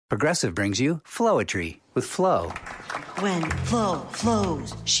Progressive brings you Flowetry with Flo. When Flo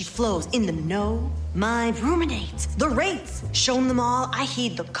flows, she flows in the know. Mind ruminates the rates. Shown them all, I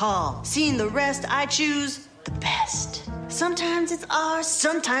heed the call. Seeing the rest, I choose the best. Sometimes it's ours,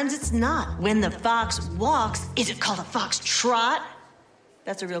 sometimes it's not. When the fox walks, is it called a fox trot?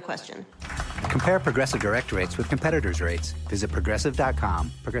 That's a real question. Compare Progressive Direct rates with competitors' rates. Visit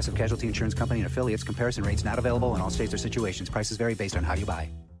Progressive.com. Progressive Casualty Insurance Company and affiliates. Comparison rates not available in all states or situations. Prices vary based on how you buy.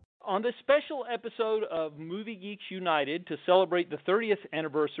 On this special episode of Movie Geeks United to celebrate the 30th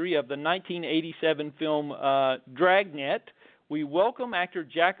anniversary of the 1987 film Dragnet, we welcome actor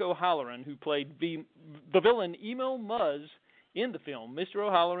Jack O'Halloran, who played the villain Emo Muzz in the film. Mr.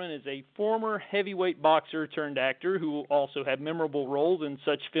 O'Halloran is a former heavyweight boxer turned actor who also had memorable roles in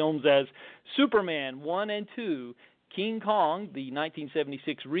such films as Superman 1 and 2, King Kong, the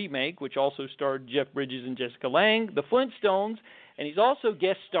 1976 remake, which also starred Jeff Bridges and Jessica Lange, The Flintstones, and he's also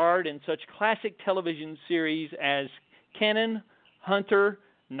guest starred in such classic television series as Cannon, Hunter,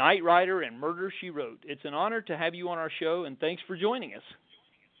 Knight Rider, and Murder, She Wrote. It's an honor to have you on our show, and thanks for joining us.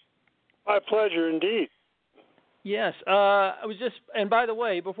 My pleasure, indeed. Yes, and by the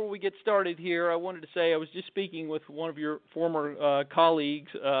way, before we get started here, I wanted to say I was just speaking with one of your former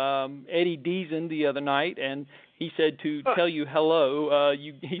colleagues, Eddie Deason, the other night, and he said to tell you hello.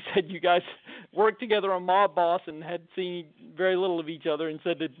 He said you guys worked together on Mob Boss and had seen very little of each other, and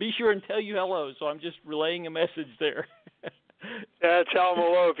said to be sure and tell you hello. So I'm just relaying a message there. Yeah, tell him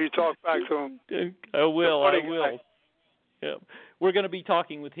hello if you talk back to him. I will. Guy. Yeah. We're going to be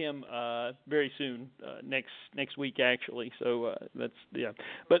talking with him very soon, next week actually. So that's yeah.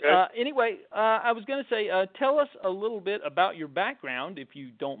 But okay. Anyway, I was going to say, tell us a little bit about your background, if you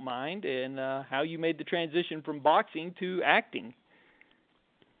don't mind, and how you made the transition from boxing to acting.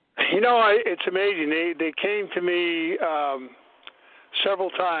 You know, it's amazing. They came to me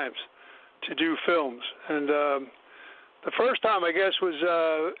several times to do films, and the first time I guess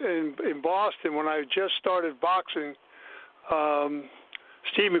was in Boston when I just started boxing.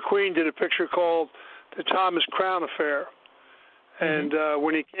 Steve McQueen did a picture called The Thomas Crown Affair. And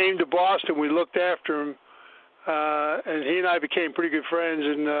when he came to Boston, we looked after him, and he and I became pretty good friends,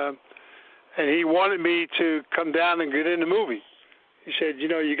 and he wanted me to come down and get in the movie. He said, you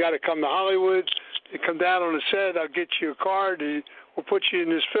know, you got to come to Hollywood. You come down on the set, I'll get you a card, we'll put you in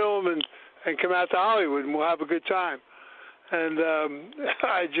this film and come out to Hollywood, and we'll have a good time. And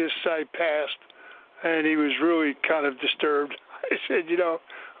I passed. And he was really kind of disturbed. I said, you know,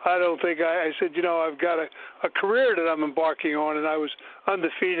 I said, you know, I've got a career that I'm embarking on, and I was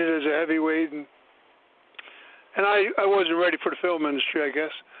undefeated as a heavyweight, and I wasn't ready for the film industry, I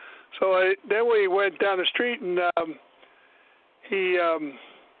guess. So then we went down the street, and he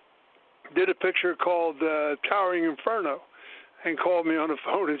did a picture called Towering Inferno, and called me on the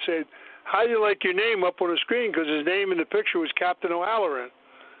phone and said, how do you like your name up on the screen? Because his name in the picture was Captain O'Halloran.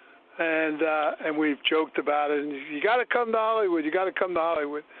 And we've joked about it. And you got to come to Hollywood. You got to come to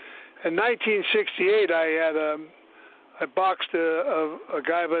Hollywood. In 1968, I boxed a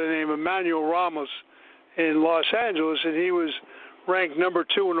guy by the name of Manuel Ramos in Los Angeles, and he was ranked number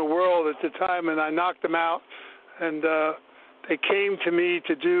 2 in the world at the time, and I knocked him out. And they came to me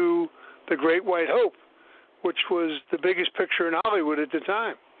to do The Great White Hope, which was the biggest picture in Hollywood at the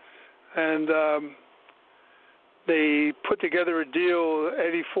time. And they put together a deal.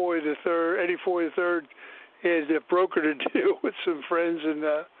 Eddie Foy III had brokered a deal with some friends,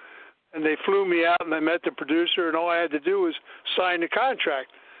 and they flew me out, and I met the producer, and all I had to do was sign the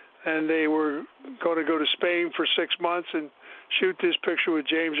contract. And they were going to go to Spain for 6 months and shoot this picture with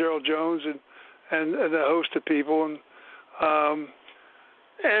James Earl Jones and a host of people. And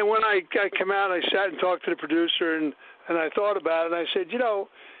when I came out, I sat and talked to the producer, and I thought about it, and I said, you know,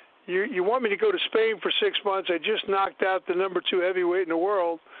 You want me to go to Spain for 6 months? I just knocked out the number 2 heavyweight in the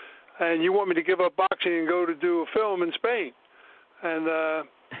world, and you want me to give up boxing and go to do a film in Spain? And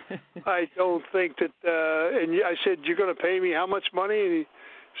I don't think that. And I said, you're going to pay me how much money? And he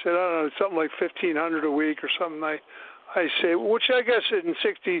said, I don't know, something like $1,500 a week or something. I said, which I guess in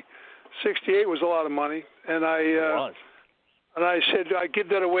 68 was a lot of money, and And I said, I give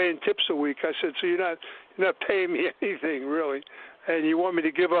that away in tips a week. I said, so you're not paying me anything really, and you want me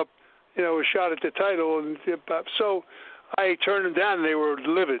to give up, you know, a shot at the title? And so I turned them down, and they were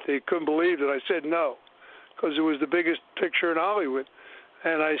livid. They couldn't believe it. I said no, because it was the biggest picture in Hollywood.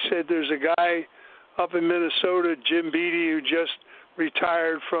 And I said, there's a guy up in Minnesota, Jim Beattie, who just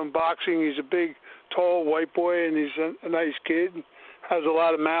retired from boxing. He's a big, tall white boy, and he's a nice kid, has a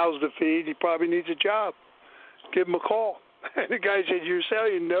lot of mouths to feed. He probably needs a job. Give him a call. And the guy said, you're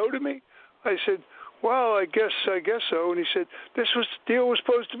saying no to me? I said, well, I guess so. And he said, this deal was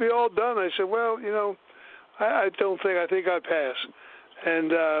supposed to be all done. I said, well, I think I pass.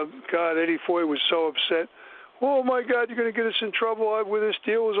 And God, Eddie Foy was so upset. Oh my God, you're going to get us in trouble. With this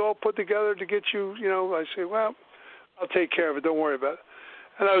deal was all put together to get you. I said, well, I'll take care of it. Don't worry about it.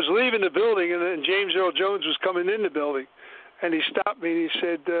 And I was leaving the building, and then James Earl Jones was coming in the building, and he stopped me and he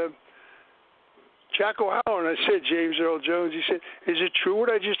said, Jack O'Halloran. I said, James Earl Jones. He said, is it true what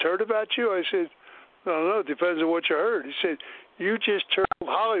I just heard about you? I said, no, it depends on what you heard. He said, you just told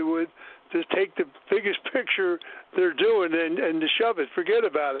Hollywood to take the biggest picture they're doing and to shove it. Forget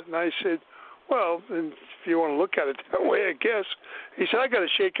about it. And I said, well, and if you want to look at it that way, I guess. He said, I got to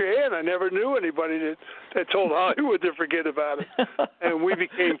shake your hand. I never knew anybody that told Hollywood to forget about it. And we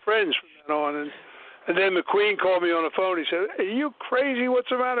became friends from then on. And then McQueen called me on the phone. He said, are you crazy? What's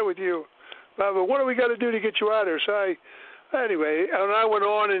the matter with you? But what do we got to do to get you out of there? So anyway, and I went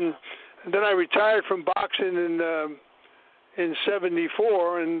on, and then I retired from boxing in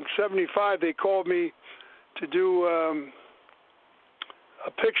 74. And 75, they called me to do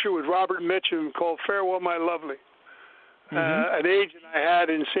a picture with Robert Mitchum called Farewell, My Lovely. An agent I had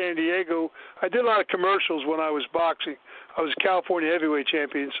in San Diego. I did a lot of commercials when I was boxing. I was a California heavyweight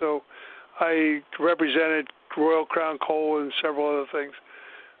champion, so I represented Royal Crown Coal and several other things.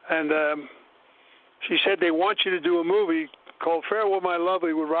 And she said, they want you to do a movie called Farewell, My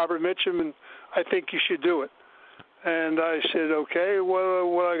Lovely with Robert Mitchum, and I think you should do it. And I said, okay,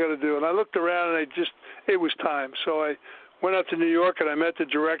 what I got to do? And I looked around, and it was time. So I went up to New York, and I met the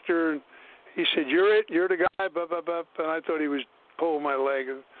director, and he said, you're it? You're the guy? Blah, blah, blah. And I thought he was pulling my leg.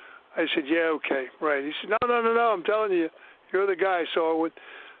 And I said, yeah, okay, right. He said, no, I'm telling you, you're the guy. So a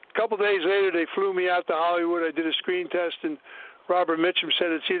couple of days later, they flew me out to Hollywood. I did a screen test, and Robert Mitchum said,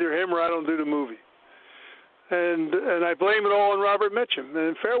 it's either him or I don't do the movie. And I blame it all on Robert Mitchum.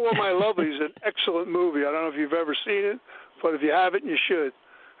 And Farewell, My Lovely is an excellent movie. I don't know if you've ever seen it, but if you haven't, you should.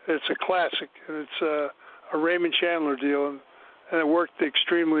 It's a classic, and it's a Raymond Chandler deal, and it worked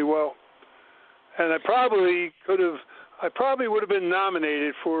extremely well. And I probably would have been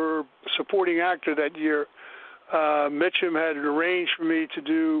nominated for supporting actor that year. Mitchum had arranged for me to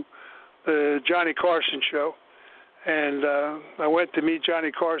do the Johnny Carson show, and I went to meet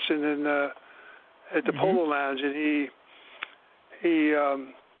Johnny Carson at the Polo Lounge, and he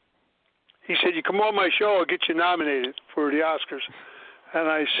said, you come on my show, I'll get you nominated for the Oscars. And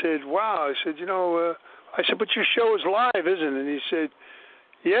I said, wow. I said, but your show is live, isn't it? And he said,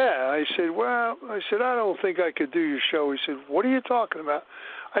 yeah. I said, well, I don't think I could do your show. He said, what are you talking about?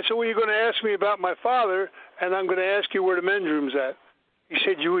 I said, well, you're going to ask me about my father, and I'm going to ask you where the men's room's at. He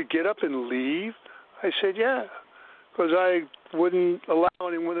said, you would get up and leave? I said, yeah, because I wouldn't allow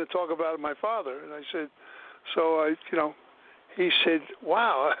anyone to talk about my father. And I said, he said,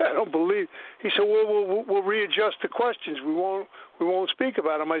 wow, I don't believe. He said, well, we'll readjust the questions. We won't speak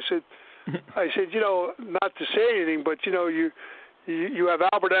about him. I said, not to say anything, but you have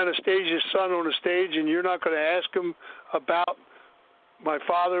Albert Anastasia's son on the stage, and you're not going to ask him about my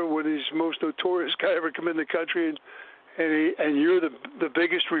father when he's the most notorious guy ever come in the country, and you're the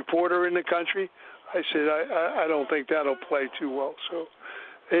biggest reporter in the country. I said, I don't think that'll play too well. So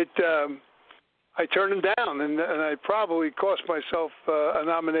I turned him down, and I probably cost myself a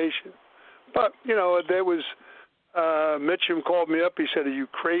nomination. But, there was Mitchum called me up. He said, are you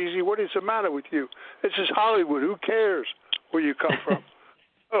crazy? What is the matter with you? This is Hollywood. Who cares where you come from?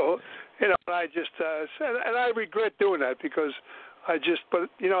 And I just said, and I regret doing that because I had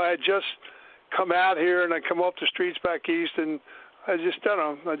just come out here, and I come off the streets back east, and I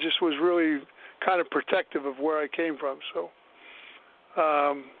just was really kind of protective of where I came from. So,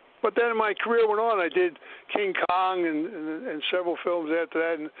 but then my career went on. I did King Kong and several films after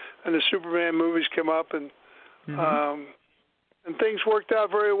that, and the Superman movies came up, and things worked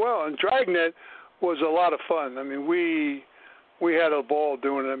out very well. And Dragnet was a lot of fun. I mean, we had a ball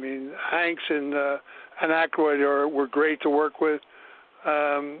doing it. I mean, Hanks and Aykroyd were great to work with,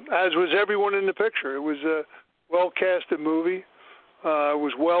 as was everyone in the picture. It was a well-casted movie. It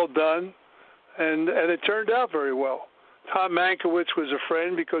was well done, and it turned out very well. Tom Mankiewicz was a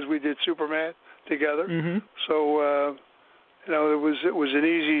friend because we did Superman together. So it was an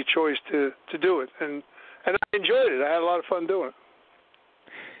easy choice to do it, and I enjoyed it. I had a lot of fun doing it.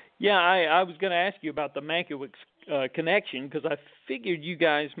 Yeah, I was going to ask you about the Mankiewicz connection because I figured you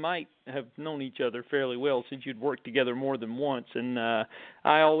guys might have known each other fairly well since you'd worked together more than once. And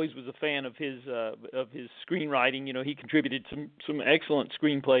I always was a fan of his screenwriting. He contributed some excellent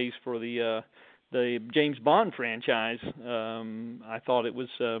screenplays for the James Bond franchise. I thought it was,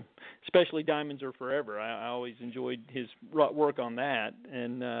 especially Diamonds Are Forever. I always enjoyed his work on that.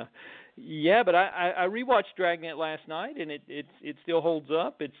 And Yeah, but I rewatched Dragnet last night, and it still holds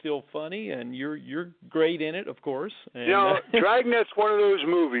up. It's still funny, and you're great in it, of course. And, Dragnet's one of those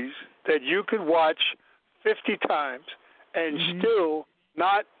movies that you could watch 50 times and still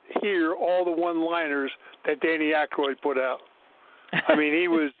not hear all the one-liners that Danny Aykroyd put out. I mean, he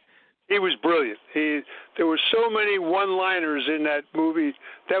was brilliant. There were so many one-liners in that movie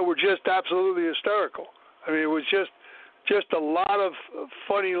that were just absolutely hysterical. I mean, it was just a lot of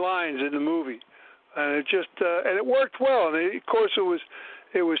funny lines in the movie, and and it worked well. And of course,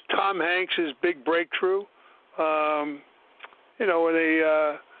 it was Tom Hanks' big breakthrough. And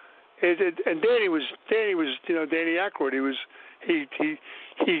Danny was Danny Aykroyd. He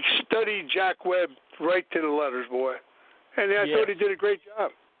studied Jack Webb right to the letters, boy, and I thought he did a great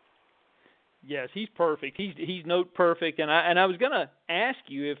job. Yes, he's perfect. He's note perfect, and I was gonna ask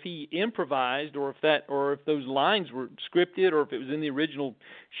you if he improvised or if those lines were scripted or if it was in the original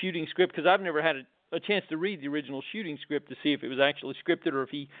shooting script, because I've never had a chance to read the original shooting script to see if it was actually scripted or if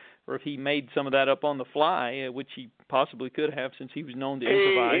he made some of that up on the fly, which he possibly could have since he was known to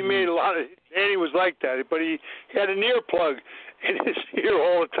improvise. He made a lot of. Danny was like that, but he had an earplug in his ear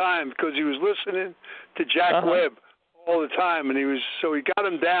all the time because he was listening to Jack Webb all the time, and he got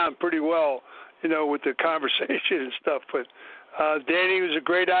him down pretty well, with the conversation and stuff. But Danny was a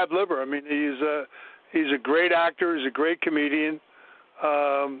great ad-libber. I mean, he's a great actor, he's a great comedian,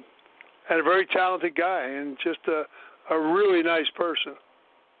 and a very talented guy, and just a really nice person.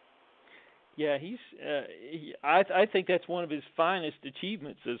 Yeah, I think that's one of his finest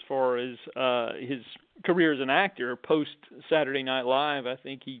achievements as far as his career as an actor post Saturday Night Live. I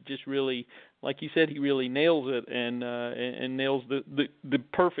think he just really, like you said, he really nails it and nails the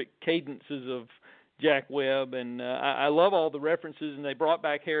perfect cadences of Jack Webb. And I love all the references. And they brought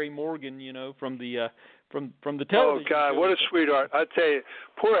back Harry Morgan, from the television. Oh God, what a sweetheart! I tell you,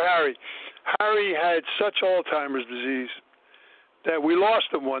 poor Harry. Harry had such Alzheimer's disease that we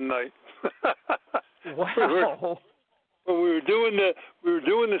lost him one night. Wow. When we were doing the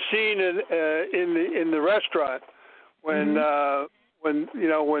scene in the restaurant when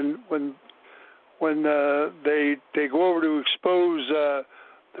they go over to expose the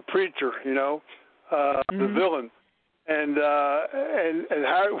preacher, the villain, and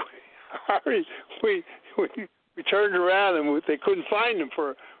Harry, we turned around and they couldn't find him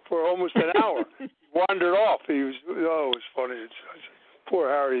for almost an hour. He wandered off. It was funny. Poor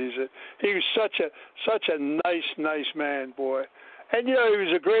Harry. He was such a nice man, boy. And he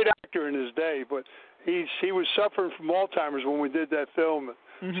was a great actor in his day, but he was suffering from Alzheimer's when we did that film,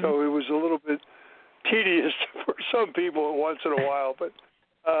 so it was a little bit tedious for some people once in a while. But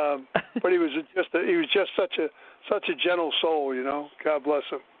he was just such a gentle soul, God bless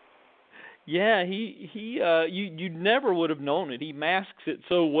him. Yeah, you never would have known it. He masks it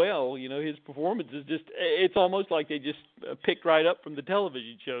so well. His performance is it's almost like they just picked right up from the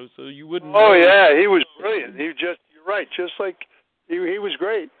television show, so you wouldn't know. Oh, yeah, he was brilliant. You're right, just like he was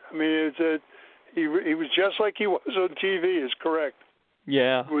great. I mean, he was just like he was on TV, is correct.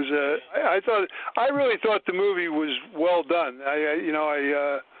 Yeah. It was I really thought the movie was well done.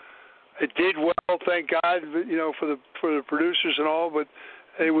 It did well, thank God, for the producers and all, but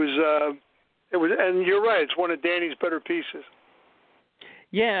it was and you're right, it's one of Danny's better pieces.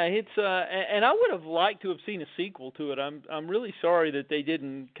 Yeah, it's and I would have liked to have seen a sequel to it. I'm really sorry that they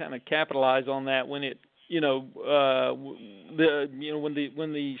didn't kind of capitalize on that when it when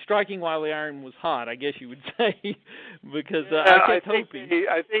the striking while the iron was hot, I guess you would say, because I kept hoping.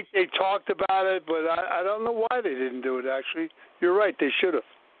 I think they talked about it, but I don't know why they didn't do it. Actually, you're right, they should have.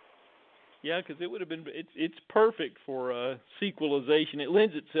 Yeah, because it would have been. It's perfect for sequelization. It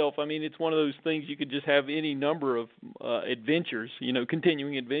lends itself. I mean, it's one of those things you could just have any number of adventures,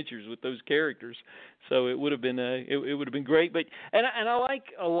 continuing adventures with those characters. So it would have been it would have been great. But and I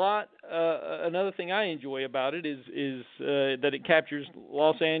like a lot. Another thing I enjoy about it is that it captures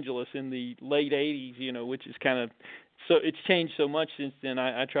Los Angeles in the late '80s. Which is kind of. So it's changed so much since then.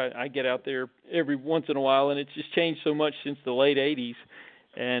 I get out there every once in a while, and it's just changed so much since the late '80s.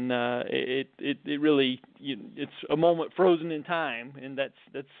 And it really it's a moment frozen in time, and that's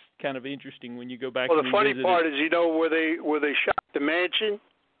kind of interesting when you go back. Well, the funny part is, where they shot the mansion.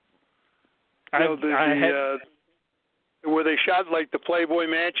 Where they shot like the Playboy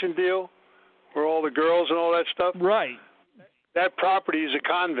Mansion deal, where all the girls and all that stuff. Right. That property is a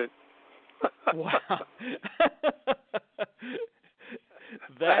convent. Wow.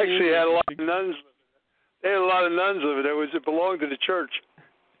 That actually had a lot of nuns. They had a lot of nuns of it. It belonged to the church.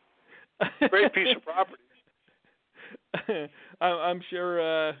 Great piece of property. I'm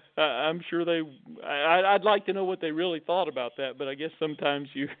sure they. I'd like to know what they really thought about that, but I guess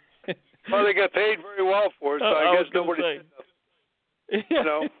sometimes you Well, they got paid very well for it, so I guess nobody said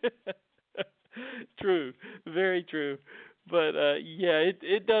nothing. True, very true. But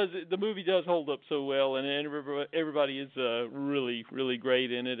it does. The movie does hold up so well, and everybody is really, really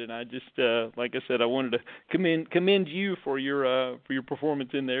great in it. And I just, like I said, I wanted to commend you for your performance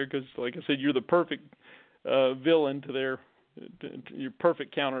in there, because, like I said, you're the perfect villain to your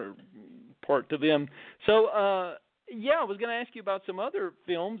perfect counterpart to them. So, I was going to ask you about some other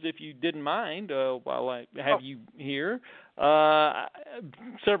films, if you didn't mind, while I have you here.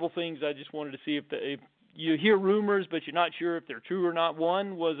 Several things I just wanted to see if you hear rumors, but you're not sure if they're true or not.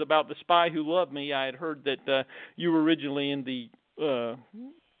 One was about The Spy Who Loved Me. I had heard that you were originally in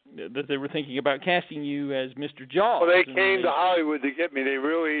that they were thinking about casting you as Mr. Jaws. Well, they came to Hollywood to get me. They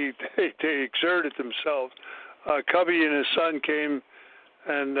really they exerted themselves. Cubby and his son came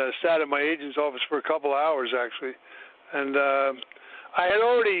and sat at my agent's office for a couple of hours, actually. And I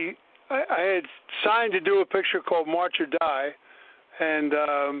had signed to do a picture called March or Die, and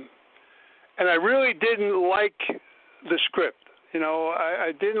I really didn't like the script.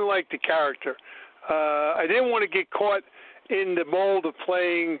 I didn't like the character. I didn't want to get caught in the mold of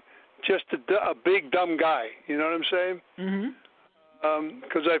playing just a big dumb guy. You know what I'm saying? Mm-hmm.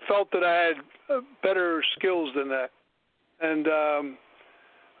 Because I felt that I had better skills than that, and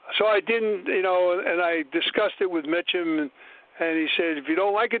so I didn't. And I discussed it with Mitchum, and he said, if you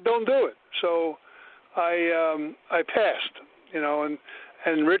don't like it, don't do it. So I passed.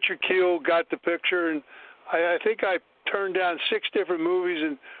 And Richard Kiel got the picture, and I think I turned down 6 different movies,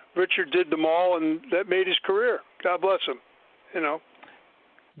 and Richard did them all, and that made his career. God bless him.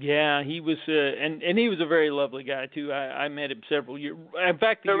 Yeah, he was, and he was a very lovely guy too. I met him several years. In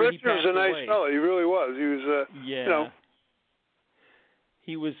fact, the year he passed away. Richard was a nice fellow. He really was. He was,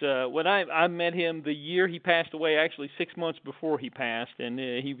 He was when I met him the year he passed away, actually 6 months before he passed, and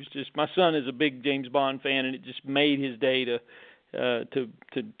he was just, my son is a big James Bond fan, and it just made his day to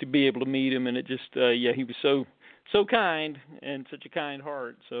be able to meet him, and it just he was so kind and such a kind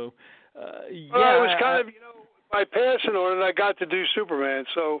heart. So well, it was kind of by passing on it, I got to do Superman.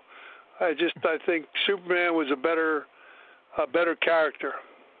 So I think Superman was a better character.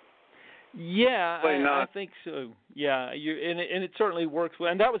 Yeah, I think so. Yeah, and it certainly works well.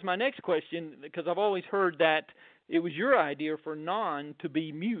 And that was my next question, because I've always heard that it was your idea for Non to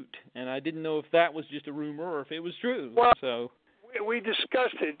be mute, and I didn't know if that was just a rumor or if it was true. Well, so we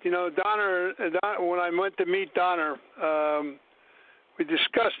discussed it. Donner, when I went to meet Donner, we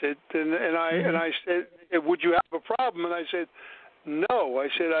discussed it, and I said, "Would you have a problem?" And I said, "No." I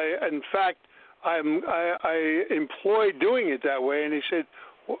said, in fact, I employ doing it that way. And he said,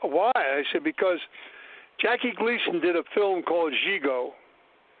 "Why?" I said, "Because Jackie Gleason did a film called Gigot,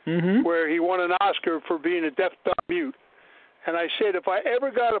 where he won an Oscar for being a deaf dumb mute." And I said, if I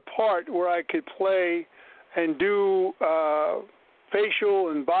ever got a part where I could play and do facial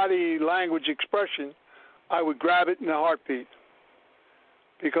and body language expression, I would grab it in a heartbeat,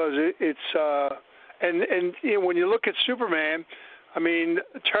 because it's and when you look at Superman, I mean,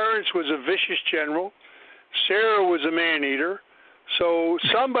 Terrence was a vicious general, Sarah was a man-eater, so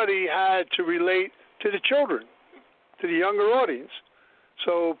somebody had to relate to the children, to the younger audience.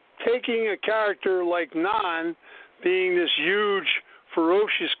 So taking a character like Non, being this huge,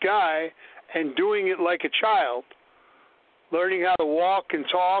 ferocious guy, and doing it like a child, learning how to walk and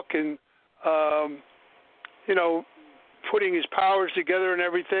talk, and putting his powers together and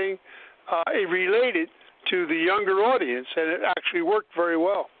everything, it related to the younger audience, and it actually worked very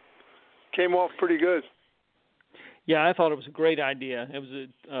well. Came off pretty good. Yeah, I thought it was a great idea. It was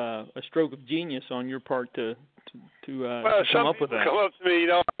a stroke of genius on your part to come up with that. Come up to me,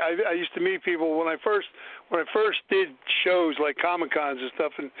 I used to meet people when I first did shows like Comic Cons and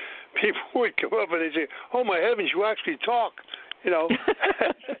stuff, and people would come up and they'd say, "Oh my heavens, you actually talk," and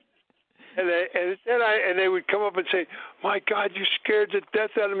they would come up and say, "My God, you scared the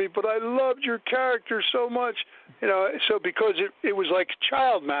death out of me, but I loved your character so much," So because it was like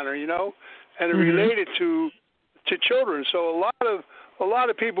child manner, and it related to children, so a lot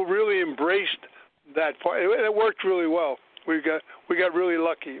of people really embraced that part. It worked really well. We got really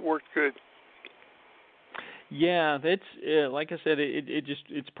lucky. It worked good. Yeah, that's like I said,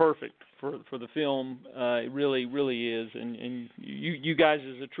 it's perfect for the film. It really is, and you guys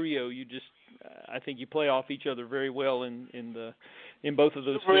as a trio, I think you play off each other very well in both of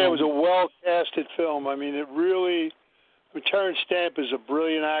those films. It was a well casted film. I mean, Terrence Stamp is a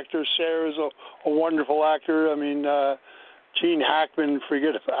brilliant actor. Sarah's a wonderful actor. I mean, Gene Hackman,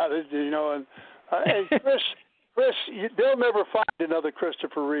 forget about it. And Chris, they'll never find another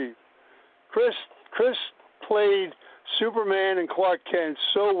Christopher Reeve. Chris played Superman and Clark Kent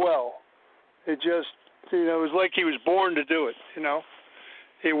so well It just, it was like he was born to do it.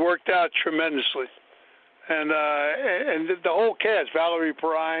 He worked out tremendously, and the whole cast, Valerie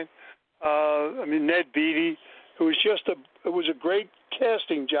Perrine, Ned Beatty. It was a great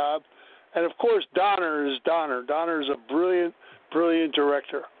casting job, and of course Donner is Donner. Donner is a brilliant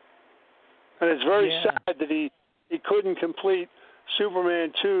director, and it's very sad that he couldn't complete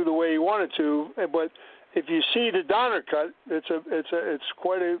Superman 2 the way he wanted to. But if you see the Donner cut, it's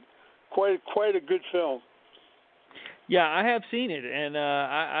quite a good film. Yeah, I have seen it, and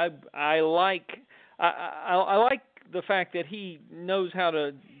I like the fact that he knows how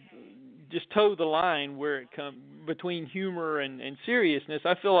to just toe the line where it comes between humor and seriousness.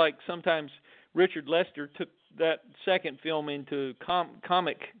 I feel like sometimes Richard Lester took that second film into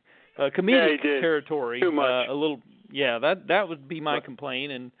comedic territory. Too much. A little, that would be my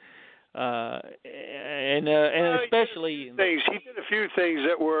complaint, and especially things. He did a few things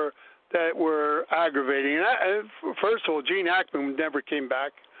that were aggravating. And first of all, Gene Hackman never came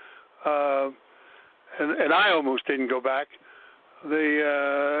back, and I almost didn't go back. And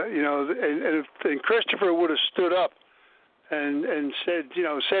Christopher would have stood up and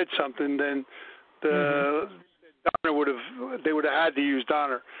said something, then Donner they would have had to use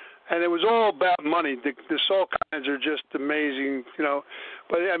Donner. And it was all about money. The Saul Kinds are just amazing,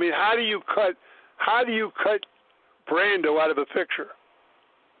 But how do you cut Brando out of a picture?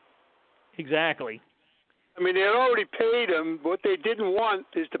 Exactly. They had already paid him. What they didn't want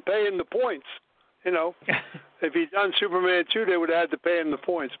is to pay him the points. If he'd done Superman 2, they would have had to pay him the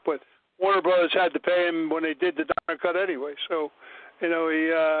points. But Warner Brothers had to pay him when they did the Donner cut anyway. So,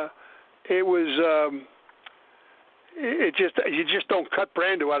 you just don't cut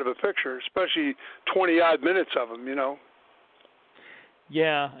Brando out of a picture, especially 20-odd minutes of him,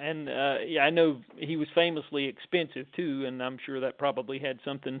 Yeah, and I know he was famously expensive too, and I'm sure that probably had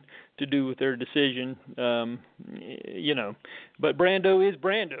something to do with their decision. But Brando is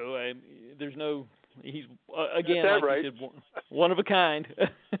Brando. He's again, like right. you said, one of a kind.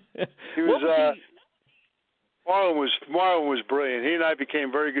 He was. Marlon was brilliant. He and I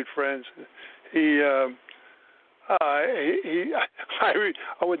became very good friends. I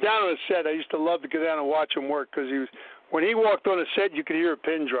went down on the set. I used to love to go down and watch him work because when he walked on a set, you could hear a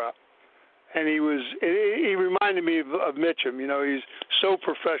pin drop, and he reminded me of Mitchum. He's so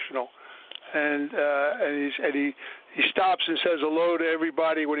professional, and he stops and says hello to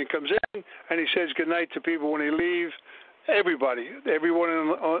everybody when he comes in, and he says goodnight to people when he leaves. Everyone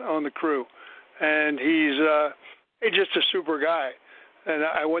on the crew, and he's just a super guy. And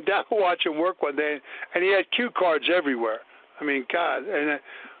I went down to watch him work one day, and he had cue cards everywhere. God, and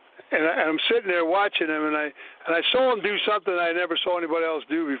I'm sitting there watching him, and I saw him do something I never saw anybody else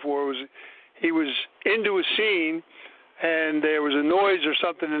do before. He was into a scene, and there was a noise or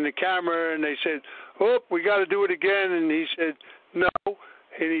something in the camera, and they said, "Oh, we got to do it again." And he said, "No."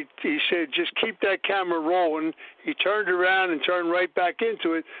 And he said, "Just keep that camera rolling." He turned around and turned right back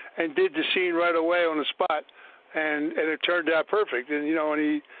into it and did the scene right away on the spot, and it turned out perfect. And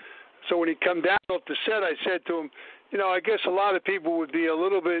so when he come down off the set, I said to him, I guess a lot of people would be a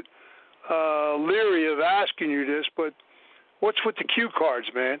little bit leery of asking you this, but what's with the cue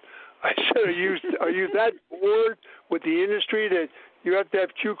cards, man? I said, are you that bored with the industry that you have to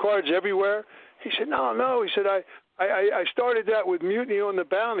have cue cards everywhere? He said, no. He said, I started that with Mutiny on the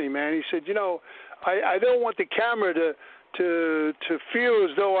Bounty, man. He said, I don't want the camera to feel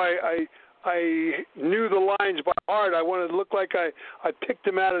as though I knew the lines by heart. I wanted to look like I picked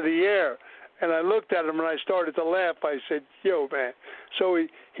them out of the air. And I looked at him and I started to laugh. I said, "Yo, man." So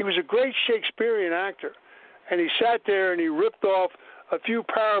he was a great Shakespearean actor. And he sat there and he ripped off a few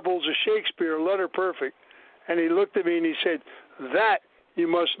parables of Shakespeare, letter perfect. And he looked at me and he said, "That you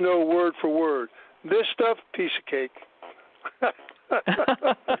must know word for word. This stuff, piece of cake."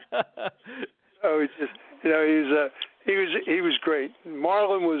 So he just, he was great.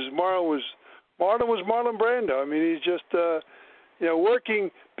 Marlon was Marlon Brando. He's just,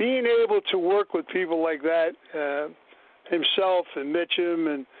 being able to work with people like that, himself and Mitchum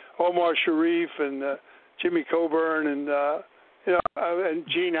and Omar Sharif and Jimmy Coburn and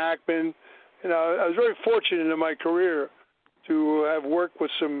Gene Hackman. I was very fortunate in my career to have worked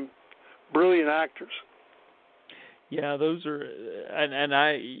with some brilliant actors. Yeah, those are, and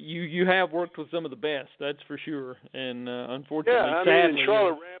you have worked with some of the best, that's for sure. And unfortunately, sadly,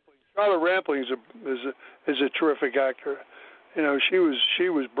 Charlotte Rampling is a terrific actor. She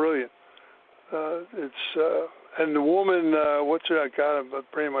was brilliant. And the woman, what's her?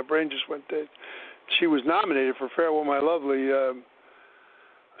 My brain just went dead. She was nominated for Farewell My Lovely,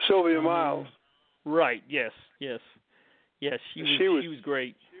 Sylvia Miles. Right. Yes. She was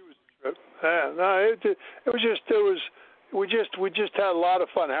great. Yeah, no, we just had a lot of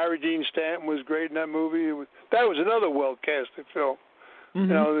fun. Harry Dean Stanton was great in that movie. That was another well-casted film. Mm-hmm.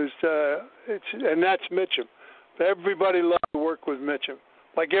 You know, and that's Mitchum. Everybody loved to work with Mitchum,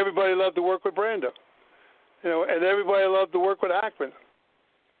 like everybody loved to work with Brando. You know, and everybody loved to work with Hackman.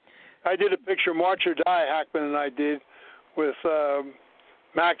 I did a picture, March or Die, Hackman and I did, with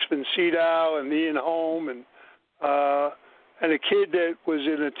Max von Sydow and Ian Holm and a kid that was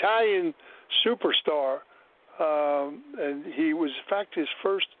an Italian superstar, and he was, in fact, I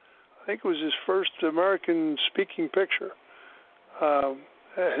think it was his first American speaking picture. And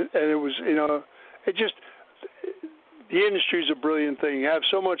it was, you know, the industry's a brilliant thing. You have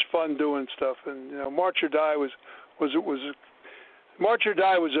so much fun doing stuff, and you know, March or Die was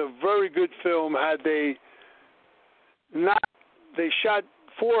a very good film. Had they shot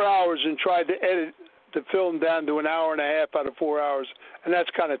 4 hours and tried to edit the film down to an hour and a half out of 4 hours, and that's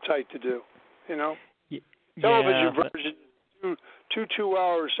kind of tight to do, you know. Yeah, Television version, two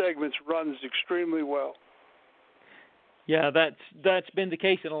 2-hour segments runs extremely well. Yeah, that's been the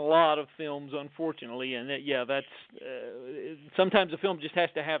case in a lot of films, unfortunately, and that's sometimes a film just has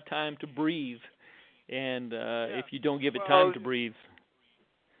to have time to breathe, and if you don't give it time to breathe,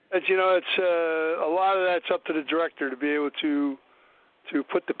 you know, it's a lot of that's up to the director to be able to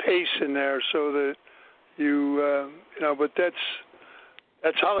put the pace in there so that you know, but that's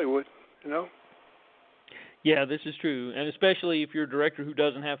Hollywood, you know. Yeah, this is true, and especially if you're a director who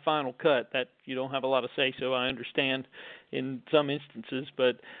doesn't have final cut, that you don't have a lot of say. So I understand in some instances,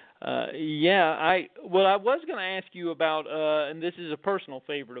 but I was going to ask you about, and this is a personal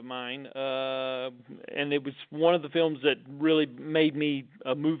favorite of mine, and it was one of the films that really made me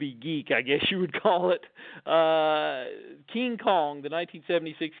a movie geek, I guess you would call it. King Kong, the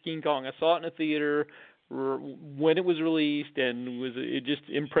 1976 King Kong. I saw it in a theater when it was released, and it just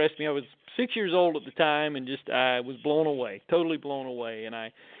impressed me. I was 6 years old at the time, and I was blown away, totally blown away. And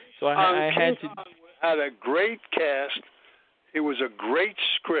I had to. Had a great cast. It was a great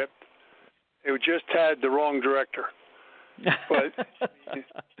script. It just had the wrong director. But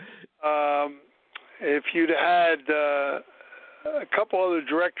if you'd had a couple other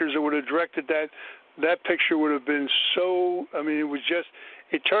directors that would have directed that picture would have been so. I mean,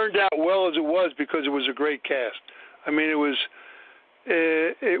 it turned out well as it was because it was a great cast. I mean, it was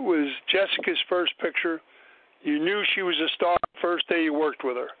Jessica's first picture. You knew she was a star the first day you worked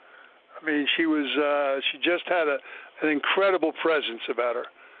with her. I mean, she just had an incredible presence about her.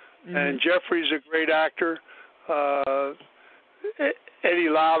 Mm-hmm. And Jeffrey's a great actor. Eddie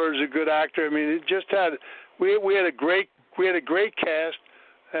Lauder's a good actor. I mean, it just we had a great cast,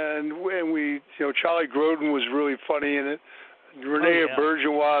 and we you know, Charlie Grodin was really funny in it. Renee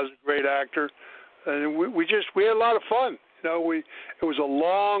Auberjonois is a great actor, and we had a lot of fun. You know, it was a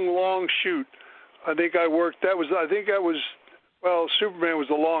long shoot. I think Superman was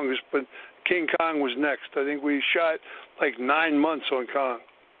the longest, but King Kong was next. I think we shot like 9 months on Kong.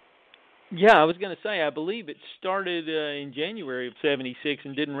 Yeah, I was going to say, I believe it started in January of '76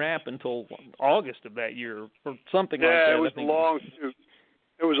 and didn't wrap until August of that year or something like that. Yeah, it was a long shoot.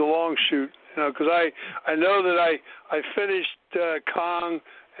 It was a long shoot, you know, because I know that I finished Kong,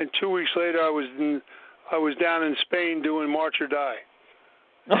 and 2 weeks later I was down in Spain doing March or Die.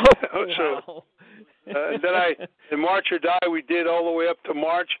 Oh, so then in March or Die we did all the way up to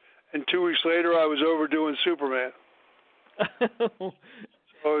March, and 2 weeks later I was over doing Superman.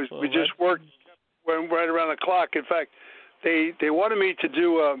 So we just went right around the clock. In fact, they wanted me to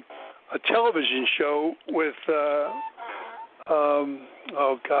do a television show with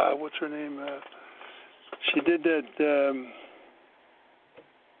oh God, what's her name? She did that.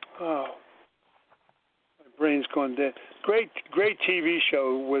 My brain's gone dead. Great TV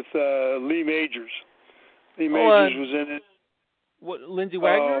show with Lee Majors. Lee Majors was in it. What, Lindsay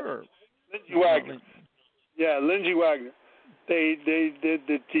Wagner? Or? Lindsay Wagner. Yeah, Lindsay Wagner. They did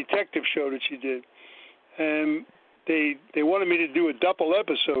the detective show that she did, and they wanted me to do a double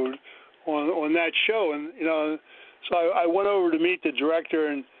episode on that show, and you know, so I went over to meet the director,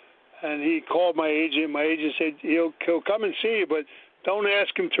 and he called my agent. My agent said he'll come and see you, but don't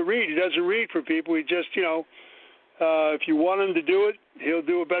ask him to read. He doesn't read for people. He just, you know, if you want him to do it, he'll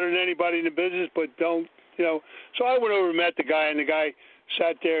do it better than anybody in the business, but don't, you know. So I went over and met the guy, and the guy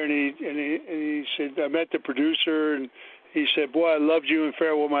sat there, and he said, I met the producer, and he said, boy, I loved you in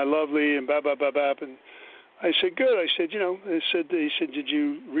Farewell, My Lovely, and blah, blah, blah, blah. And I said, good. I said, you know, he said, did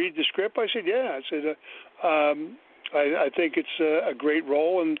you read the script? I said, yeah. I said, I think it's a great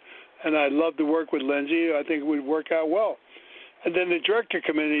role, and I'd love to work with Lindsay. I think it would work out well. And then the director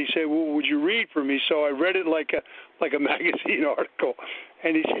came in and he said, "Well, would you read for me?" So I read it like a magazine article.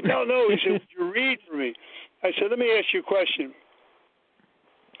 And he said, "No." He said, "Would you read for me?" I said, "Let me ask you a question.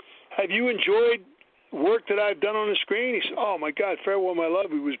 Have you enjoyed work that I've done on the screen?" He said, "Oh my God, Farewell My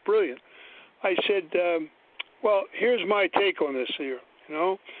Love, he was brilliant." I said, "Well, here's my take on this here.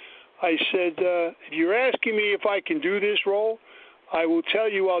 I said, if you're asking me if I can do this role, I will tell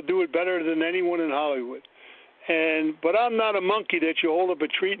you I'll do it better than anyone in Hollywood. But I'm not a monkey that you hold up a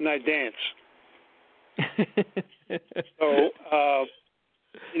treat and I dance." So,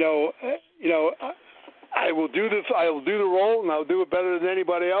 I will do the role and I'll do it better than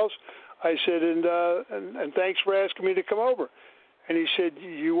anybody else. I said, and thanks for asking me to come over. And he said,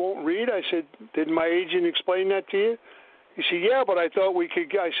 "You won't read?" I said, "Didn't my agent explain that to you?" He said, "Yeah, but I thought we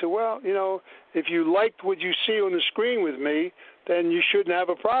could." I said, "Well, if you liked what you see on the screen with me, then you shouldn't have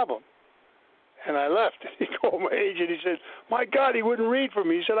a problem." And I left. He called my agent. He said, "My God, he wouldn't read for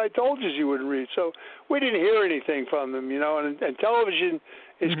me." He said, "I told you he wouldn't read." So we didn't hear anything from them, and television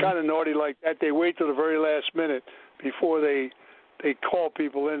is kind of naughty like that. They wait till the very last minute before they call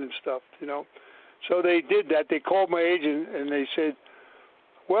people in and stuff, So they did that. They called my agent and they said,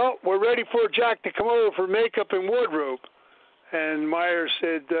 "Well, we're ready for Jack to come over for makeup and wardrobe." And Meyer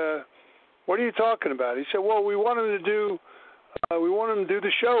said, "What are you talking about?" He said, "Well, we want him to do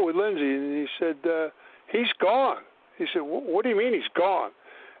the show with Lindsay." And he said, "He's gone." He said, "What do you mean he's gone?"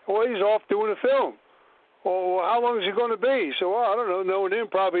 "Well, he's off doing a film." "Well, how long is he going to be?" He said, "Well, I don't know. Knowing him,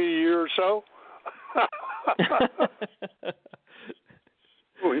 probably a year or so."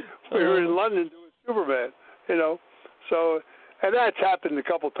 we were in London doing Superman, So, and that's happened a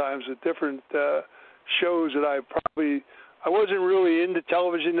couple times at different shows that I wasn't really into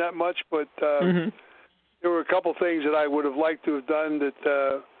television that much, but there were a couple things that I would have liked to have done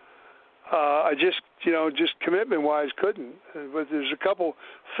that I just commitment-wise couldn't. But there's a couple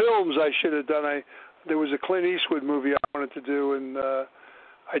films I should have done. There was a Clint Eastwood movie I wanted to do, and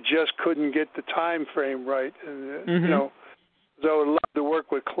I just couldn't get the time frame right. And, so I would love to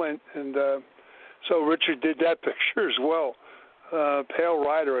work with Clint. And so Richard did that picture as well. Pale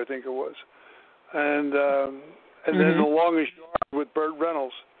Rider, I think it was. And then The Longest Yard with Burt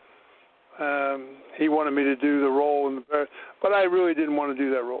Reynolds. He wanted me to do the role, but I really didn't want to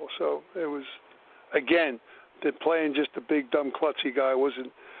do that role. So it was, again, playing just a big, dumb, klutzy guy. I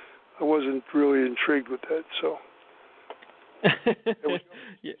wasn't really intrigued with that. So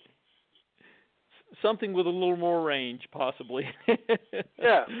yeah. Something with a little more range, possibly.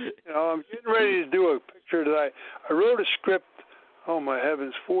 Yeah. I'm getting ready to do a picture that I wrote a script, oh my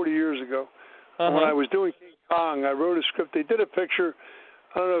heavens, 40 years ago. When I was doing King Kong, I wrote a script. They did a picture.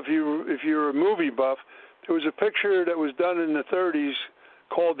 I don't know if you're a movie buff. There was a picture that was done in the 30s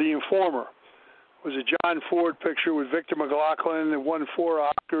called The Informer. It was a John Ford picture with Victor McLaglen. It won 4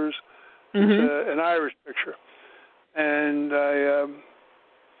 Oscars. It's an Irish picture. And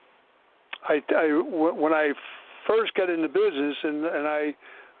when I first got into business and I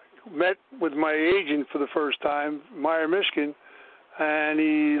met with my agent for the first time, Meyer Mishkin, and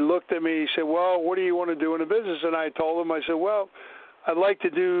he looked at me, he said, "Well, what do you want to do in the business?" And I told him, I said, "Well, I'd like to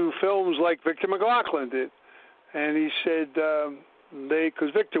do films like Victor McLaglen did." And he said, because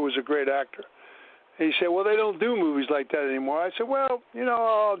Victor was a great actor. And he said, "Well, they don't do movies like that anymore." I said, "Well,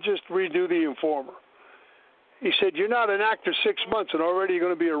 I'll just redo The Informer." He said, "You're not an actor 6 months and already you're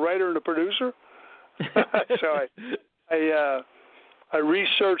going to be a writer and a producer?" So I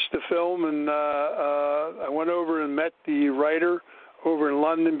researched the film and I went over and met the writer over in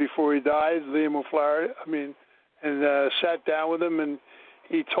London before he died, Liam O'Flaherty. And sat down with him, and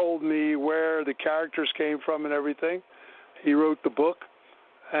he told me where the characters came from and everything. He wrote the book,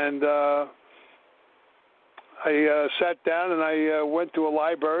 and I sat down and I went to a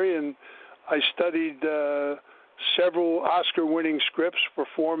library and I studied several Oscar-winning scripts for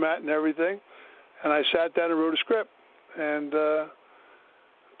format and everything, and I sat down and wrote a script and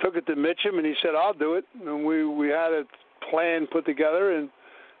took it to Mitchum, and he said, "I'll do it." And we had a plan put together, and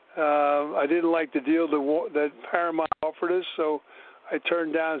I didn't like the deal that Paramount offered us, so I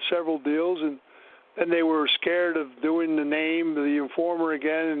turned down several deals, and then they were scared of doing the name, The Informer,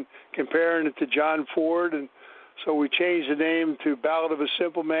 again, and comparing it to John Ford, and so we changed the name to Ballad of a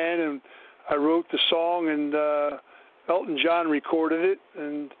Simple Man, and I wrote the song, and Elton John recorded it,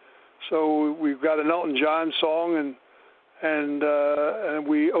 and so we've got an Elton John song, and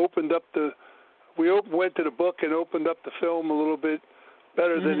we opened up went to the book and opened up the film a little bit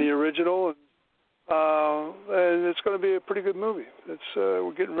better than the original, and it's going to be a pretty good movie.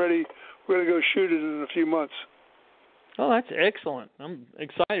 We're getting ready. We're going to go shoot it in a few months. Oh, that's excellent. I'm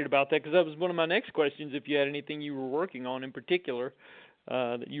excited about that because that was one of my next questions. If you had anything you were working on in particular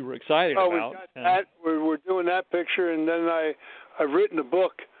that you were excited about. We got that. We're doing that picture, and then I've written a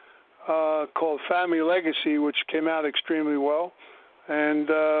book called Family Legacy, which came out extremely well. And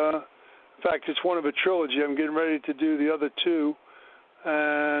in fact, it's one of a trilogy. I'm getting ready to do the other two,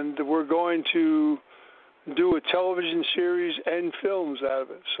 and we're going to do a television series and films out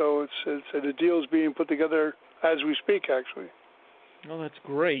of it. So the deal's being put together as we speak, actually. Oh, that's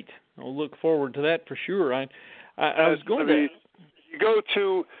great. I'll look forward to that for sure. I was going to.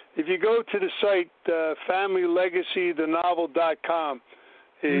 If you go to the site FamilyLegacyTheNovel.com,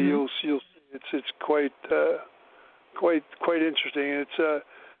 you'll see it's quite interesting.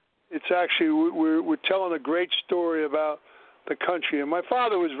 It's actually we're telling a great story about the country. And my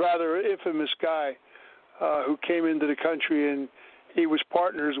father was rather an infamous guy who came into the country, and he was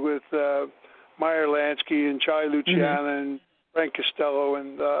partners with Meyer Lansky and Charlie Luciana and Frank Costello,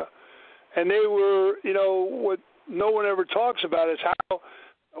 and they were, what no one ever talks about is how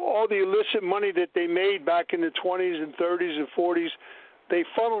all the illicit money that they made back in the 20s and 30s and 40s, they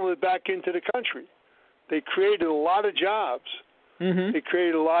funneled it back into the country. They created a lot of jobs. They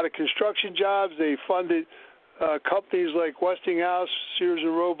created a lot of construction jobs. They funded companies like Westinghouse, Sears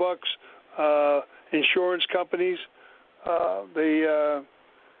and Roebuck, insurance companies. They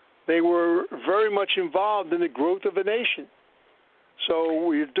were very much involved in the growth of a nation. So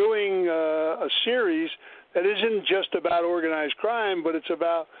we're doing a series that isn't just about organized crime, but it's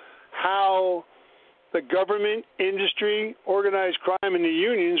about how the government, industry, organized crime, and the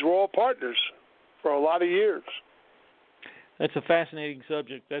unions were all partners for a lot of years. That's a fascinating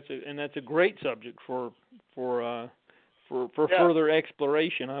subject. That's a great subject for further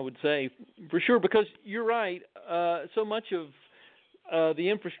exploration, I would say, for sure. Because you're right. So much of the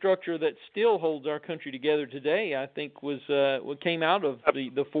infrastructure that still holds our country together today, I think, was what came out of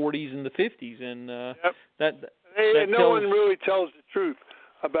the 40s and the 50s, and no one really tells the truth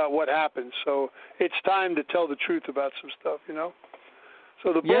about what happened. So it's time to tell the truth about some stuff,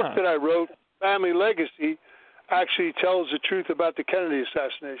 So the book that I wrote, Family Legacy, actually tells the truth about the Kennedy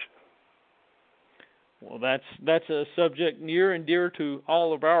assassination. Well, that's a subject near and dear to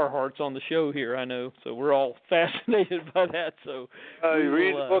all of our hearts on the show here, I know. So we're all fascinated by that. So you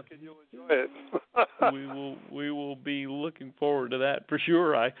read the book and you'll enjoy it. we will be looking forward to that for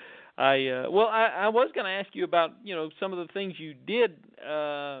sure. I was going to ask you about some of the things you did,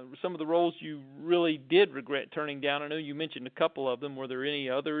 some of the roles you really did regret turning down. I know you mentioned a couple of them. Were there any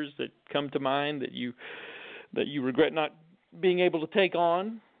others that come to mind that you regret not being able to take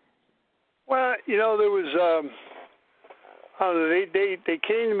on? Well, there was, I don't know, they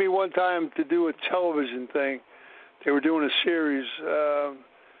came to me one time to do a television thing. They were doing a series,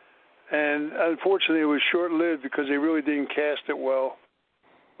 and unfortunately it was short-lived because they really didn't cast it well.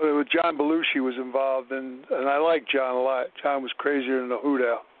 But it was John Belushi was involved, and I liked John a lot. John was crazier than a hoot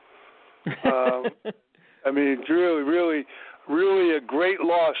owl. I mean, it's really a great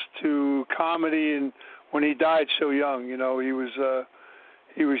loss to comedy, and when he died so young,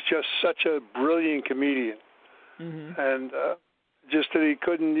 he was just such a brilliant comedian, and just that he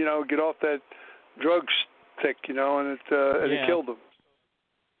couldn't, get off that drug stick, and it killed him,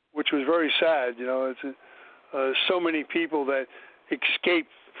 which was very sad. It's so many people that escape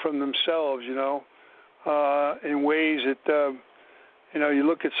from themselves, in ways that, you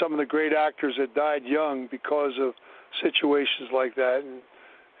look at some of the great actors that died young because of situations like that,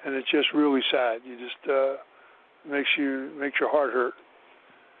 and it's just really sad. You just makes your heart hurt.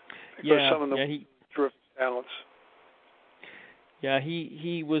 Because some of them terrific talents. Yeah,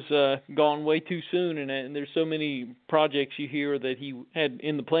 he was gone way too soon, and there's so many projects you hear that he had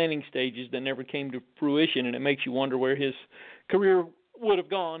in the planning stages that never came to fruition, and it makes you wonder where his career would have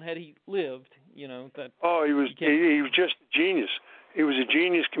gone had he lived. He was just a genius. He was a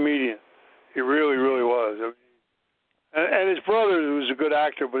genius comedian. He really, really was. And his brother was a good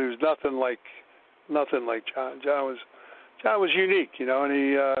actor, but he was nothing like John. John was unique, and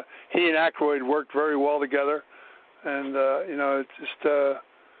he and Aykroyd worked very well together, and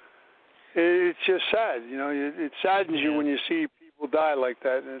it's just sad, it saddens you when you see people die like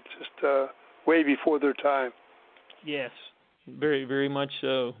that, and it's just way before their time. Yes, very, very much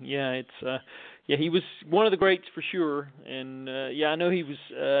so. Yeah, it's he was one of the greats for sure, and I know he was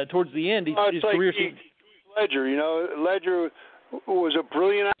towards the end. His career. Ledger, Ledger was a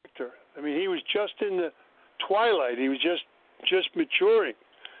brilliant actor. I mean, he was just in the twilight. He was just maturing.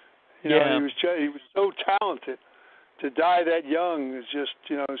 He was so talented. To die that young is just,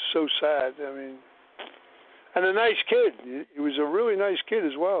 so sad. I mean, and a nice kid. He was a really nice kid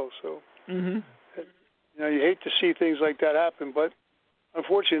as well. So, You hate to see things like that happen, but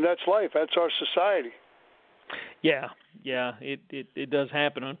unfortunately, that's life. That's our society. Yeah, it does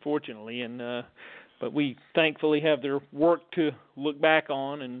happen, unfortunately, and but we thankfully have their work to look back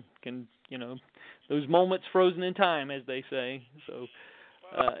on and can, those moments frozen in time, as they say. So,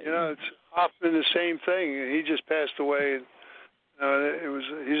 it's often the same thing. He just passed away. And,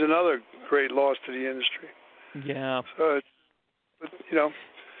 he's another great loss to the industry. Yeah. So,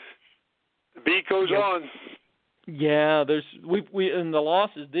 the beat goes on. Yeah, we and the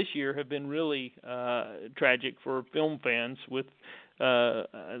losses this year have been really tragic for film fans with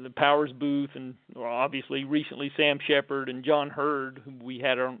the Powers Booth and obviously recently Sam Shepard and John Hurd, who we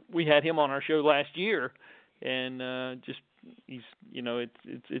had him on our show last year, and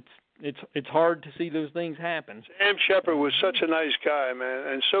it's hard to see those things happen. Sam Shepard was such a nice guy, man,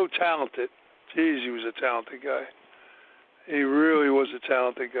 and so talented. Jeez, he was a talented guy. He really was a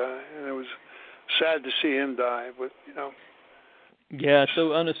talented guy, and it was sad to see him die, but Yeah,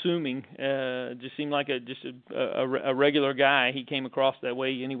 so unassuming. Just seemed like a regular guy. He came across that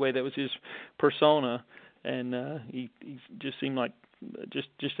way anyway. That was his persona, and he just seemed like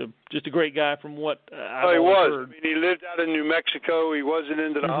just a great guy from what I've he was. heard. I mean, he lived out in New Mexico. He wasn't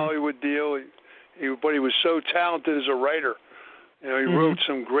into the Hollywood deal. But he was so talented as a writer. He wrote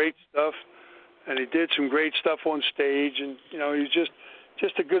some great stuff, and he did some great stuff on stage. And he's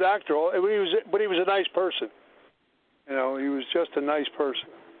just a good actor. But he was a nice person. He was just a nice person.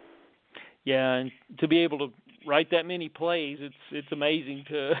 Yeah, and to be able to write that many plays, it's amazing.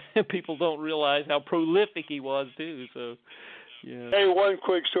 People don't realize how prolific he was too. So, yeah. Hey, one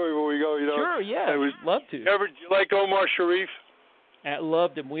quick story before we go. Sure, yeah, love to. Did you like Omar Sharif? I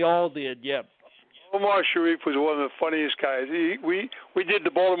loved him. We all did. Yep. Omar Sharif was one of the funniest guys. We did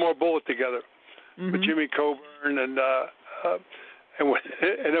the Baltimore Bullet together with Jimmy Coburn and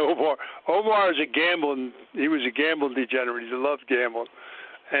Omar. Omar is he was a gambling degenerate. He loved gambling,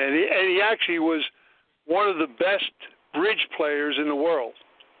 and he actually was one of the best bridge players in the world.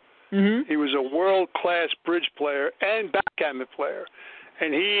 He was a world-class bridge player and backgammon player,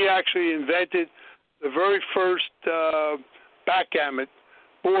 and he actually invented the very first backgammon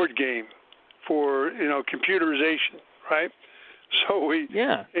board game for computerization, right? So we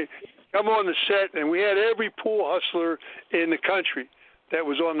come on the set, and we had every pool hustler in the country that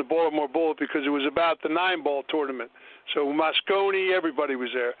was on the Baltimore Bullet because it was about the 9-ball tournament. So Moscone, everybody was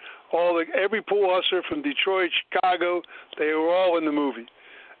there. Every pool hustler from Detroit, Chicago, they were all in the movie.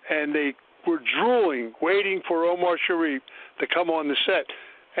 And they were drooling, waiting for Omar Sharif to come on the set.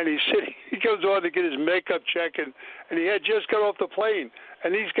 And he goes on to get his makeup check, and he had just got off the plane.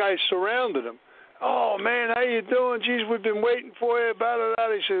 And these guys surrounded him. Oh, man, how you doing? Geez, we've been waiting for you.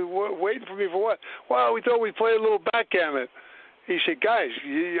 He said, waiting for me for what? Well, we thought we'd play a little backgammon. He said, guys,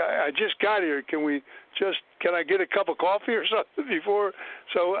 I just got here. Can I get a cup of coffee or something before?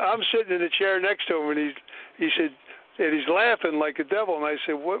 So I'm sitting in the chair next to him, and he said, and he's laughing like a devil. And I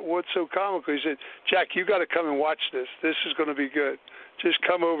said, what's so comical? He said, Jack, you got to come and watch this. This is going to be good. Just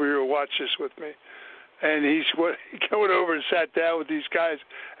come over here and watch this with me. And he went over and sat down with these guys,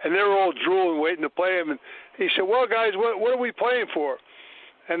 and they were all drooling, waiting to play him. And he said, well, guys, what are we playing for?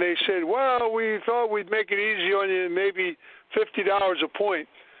 And they said, well, we thought we'd make it easy on you, maybe $50 a point.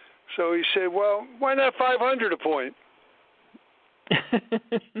 So he said, well, why not $500 a point?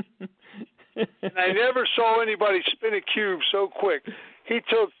 And I never saw anybody spin a cube so quick. He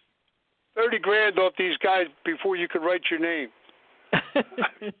took $30,000 off these guys before you could write your name.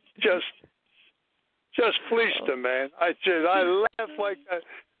 Just fleeced them, man. I laughed like that.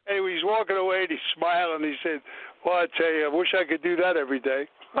 Anyway, he's walking away and he's smiling. He said, well, I tell you, I wish I could do that every day.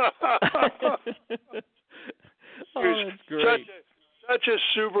 That's great. Such a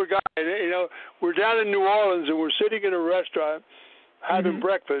super guy. We're down in New Orleans and we're sitting in a restaurant having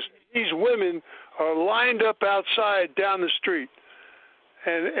breakfast. These women are lined up outside down the street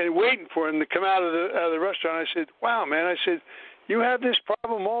and waiting for him to come out of the restaurant. I said, wow, man. I said, you have this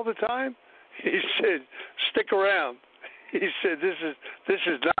problem all the time? He said, stick around. He said, this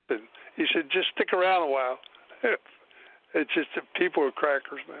is nothing. He said, just stick around a while. It's just people are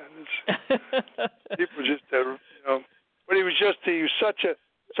crackers, man. People just, But he was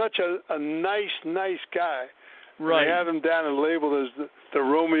such a nice guy. Right. They have him down and labeled as the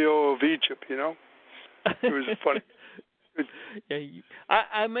Romeo of Egypt. It was funny. Yeah,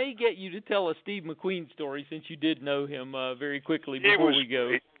 I may get you to tell a Steve McQueen story since you did know him very quickly before we go.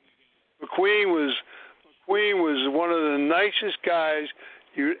 Great. McQueen was one of the nicest guys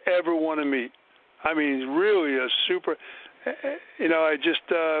you'd ever want to meet. I mean, really a super.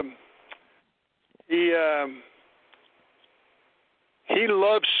 He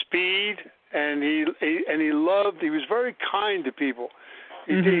loved speed and he was very kind to people.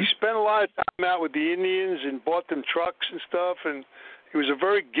 He spent a lot of time out with the Indians and bought them trucks and stuff, and he was a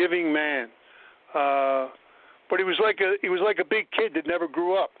very giving man. But he was like a big kid that never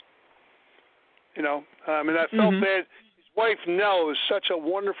grew up. You know, I mean, I felt bad. His wife Nell is such a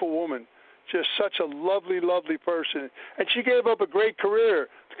wonderful woman, just such a lovely, lovely person, and she gave up a great career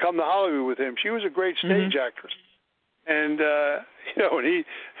to come to Hollywood with him. She was a great stage actress, and you know, and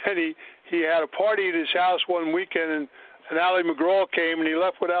he had a party at his house one weekend, and Ally McGraw came, and he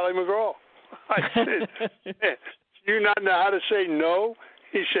left with Ally McGraw. I said, "Man, do you not know how to say no?"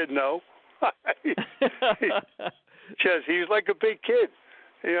 He said no. He's like a big kid,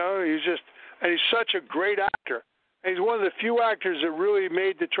 you know. And he's such a great actor. And he's one of the few actors that really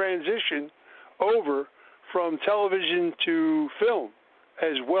made the transition over from television to film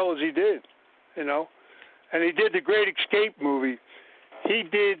as well as he did, you know. And he did the Great Escape movie. He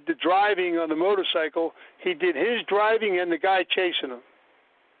did the driving on the motorcycle. He did his driving and the guy chasing him.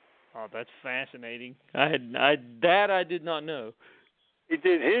 Oh, that's fascinating. I did not know. He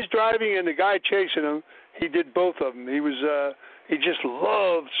did his driving and the guy chasing him. He did both of them. He just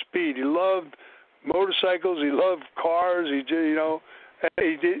loved speed. He loved motorcycles. He loved cars. He did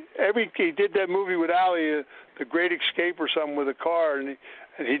that movie with Ali, The Great Escape or something, with a car, and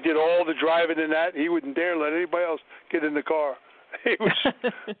he did all the driving in that. He wouldn't dare let anybody else get in the car. He was.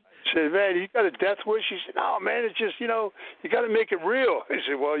 I said, "Man, you got a death wish?" He said, "No, man, it's just, you know, you got to make it real." I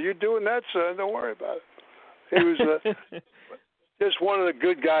said, "Well, you're doing that, son. Don't worry about it." He was just one of the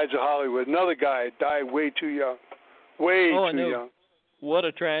good guys of Hollywood. Another guy died way too young. Way too young. What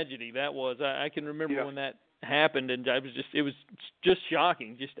a tragedy that was. I can remember when that happened, and it was just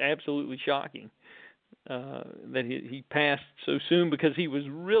shocking, just absolutely shocking that he passed so soon, because he was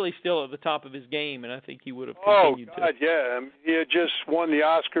really still at the top of his game, and I think he would have continued to. Oh, God, yeah. I mean, he had just won the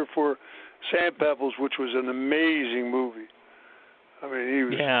Oscar for Sand Pebbles, which was an amazing movie. I mean, he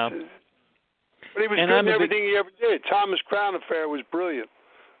was... Yeah. But he was good in everything he ever did. Thomas Crown Affair was brilliant.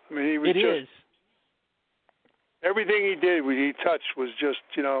 I mean, he was everything he did, he touched was just,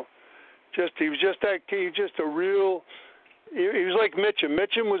 you know, he was just that kid, just a real. He was like Mitchum.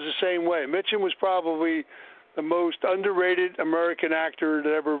 Mitchum was the same way. Mitchum was probably the most underrated American actor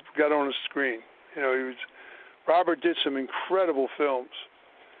that ever got on a screen. You know, Robert did some incredible films,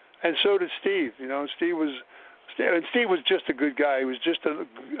 and so did Steve. You know, Steve was just a good guy. He was just a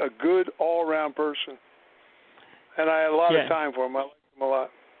good all-around person, and I had a lot of time for him. I liked him a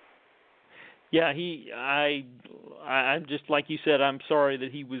lot. Yeah, I'm just like you said. I'm sorry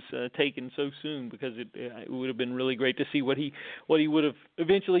that he was taken so soon, because it would have been really great to see what he would have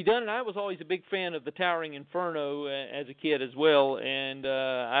eventually done. And I was always a big fan of The Towering Inferno as a kid as well. And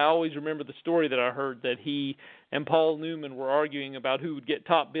I always remember the story that I heard that he and Paul Newman were arguing about who would get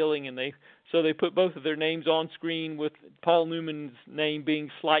top billing, and they put both of their names on screen, with Paul Newman's name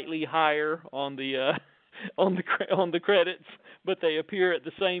being slightly higher on the on the credits, but they appear at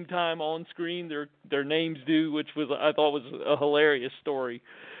the same time on screen. Their names do, which I thought was a hilarious story,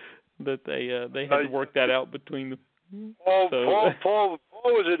 that they had to work that out between them. Paul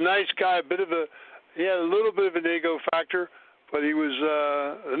was a nice guy. He had a little bit of an ego factor, but he was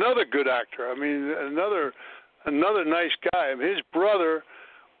another good actor. I mean, another nice guy. His brother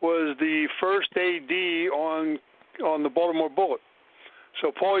was the first AD on the Baltimore Bullet. So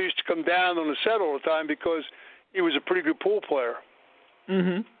Paul used to come down on the set all the time because he was a pretty good pool player.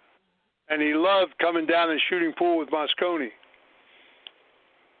 Mm-hmm. And he loved coming down and shooting pool with Moscone.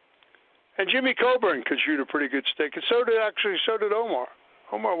 And Jimmy Coburn could shoot a pretty good stick, and so did Omar.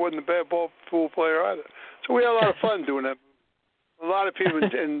 Omar wasn't a bad pool player either. So we had a lot of fun doing that. A lot of people,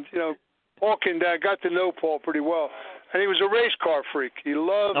 and you know, Paul got to know Paul pretty well. And he was a race car freak. He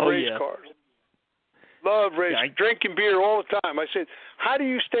loved race cars. Loved racing, drinking beer all the time. I said, "How do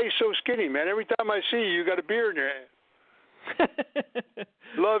you stay so skinny, man? Every time I see you got a beer in your hand."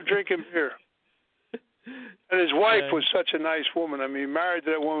 Loved drinking beer. And his wife was such a nice woman. I mean, he married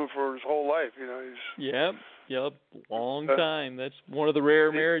that woman for his whole life. You know, Yep, long time. That's one of the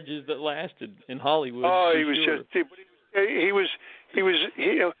rare marriages that lasted in Hollywood. Oh, he was just.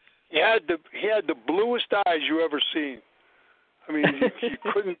 He had the bluest eyes you ever seen. I mean, you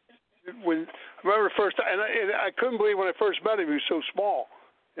couldn't. When I remember first, and I couldn't believe when I first met him, he was so small,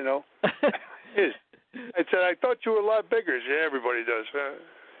 you know. I said, "I thought you were a lot bigger." He said, "Everybody does."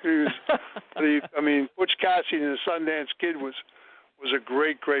 I mean, Butch Cassidy and the Sundance Kid was a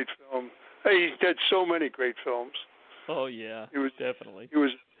great film. He did so many great films. Oh yeah, definitely. He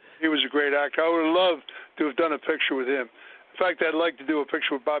was a great actor. I would have loved to have done a picture with him. In fact, I'd like to do a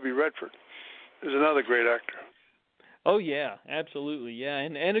picture with Bobby Redford. There's another great actor. Oh yeah, absolutely, yeah,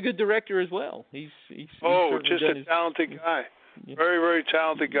 and a good director as well. He's just a talented guy. Yeah. Very, very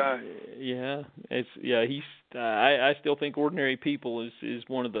talented guy. Yeah, he's. I still think Ordinary People is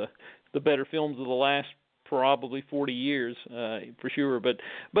one of the better films of the last probably 40 years, for sure. But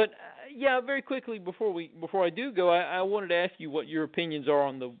yeah, very quickly before I do go, I wanted to ask you what your opinions are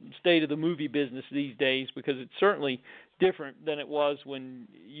on the state of the movie business these days, because it's certainly different than it was when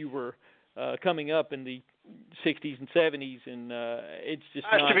you were coming up in the 60s and 70s, and it's just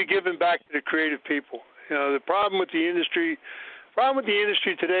has to be given back to the creative people. You know, the problem with the industry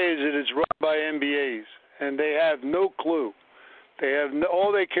today is that it's run by MBAs, and they have no clue. They have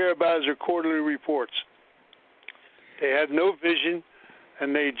all they care about is their quarterly reports. They have no vision,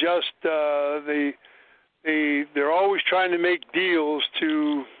 and they just they're always trying to make deals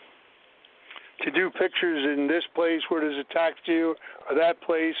to do pictures in this place where there's a tax deal or that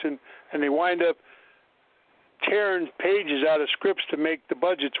place, and they wind up tearing pages out of scripts to make the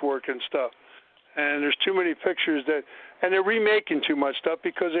budgets work and stuff. And there's too many pictures and they're remaking too much stuff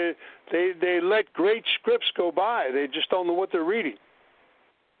because they let great scripts go by. They just don't know what they're reading.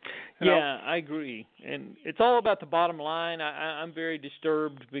 You know? I agree. And it's all about the bottom line. I'm very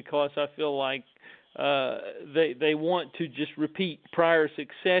disturbed because I feel like they want to just repeat prior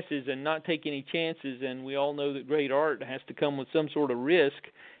successes and not take any chances. And we all know that great art has to come with some sort of risk.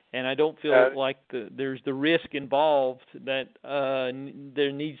 And I don't feel like there's the risk involved that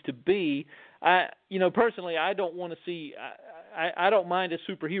there needs to be. Personally, I don't want to see. I don't mind a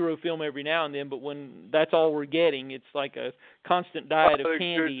superhero film every now and then, but when that's all we're getting, it's like a constant diet of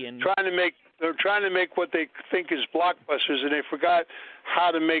candy. They're trying to make what they think is blockbusters, and they forgot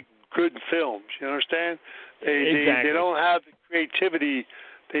how to make good films. You understand? Exactly. They don't have the creativity.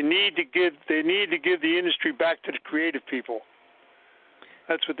 They need to give the industry back to the creative people.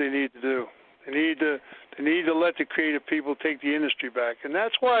 That's what they need to do. They need to let the creative people take the industry back, and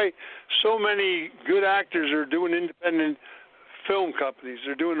that's why so many good actors are doing independent film companies.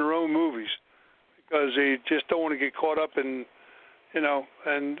 They're doing their own movies because they just don't want to get caught up in,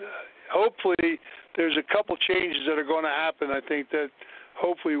 And hopefully, there's a couple changes that are going to happen. I think that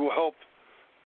hopefully will help